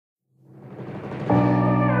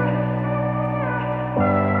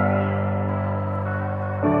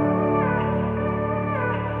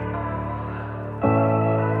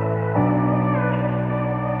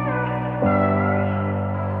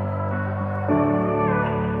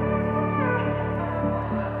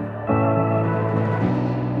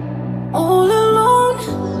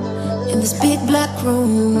this big black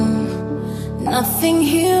room, nothing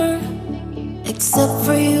here except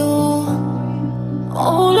for you.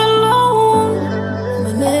 All alone,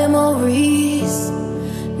 my memories,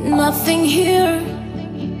 nothing here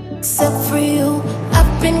except for you.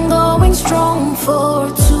 I've been going strong for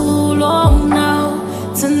too long now.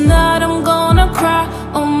 Tonight I'm gonna cry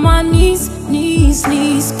on my knees, knees,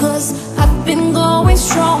 knees, 'cause I've been going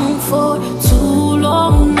strong for too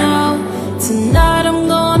long now. Tonight I'm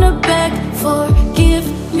gonna beg, forgive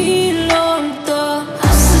me, Lord. The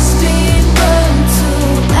house is being burned to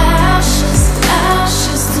ashes,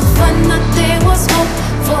 ashes, to find that there was hope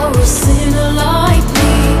for a sinner like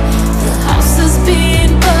me. The house is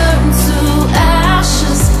being burned to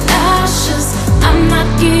ashes, ashes. I'm not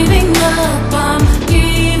giving up, I'm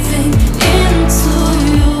giving in to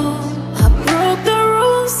you. I broke the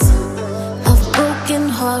rules of broken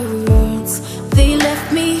hearts. They left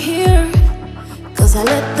me here 'cause I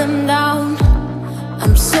let them down.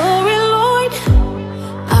 I'm sorry, Lord,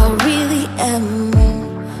 I really am,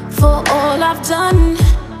 for all I've done.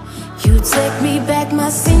 You take me back, my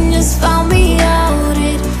sin just found me out.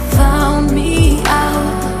 It found me out.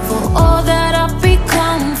 For all that I've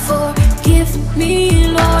become, forgive me,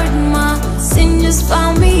 Lord, my sin just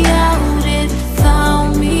found me out.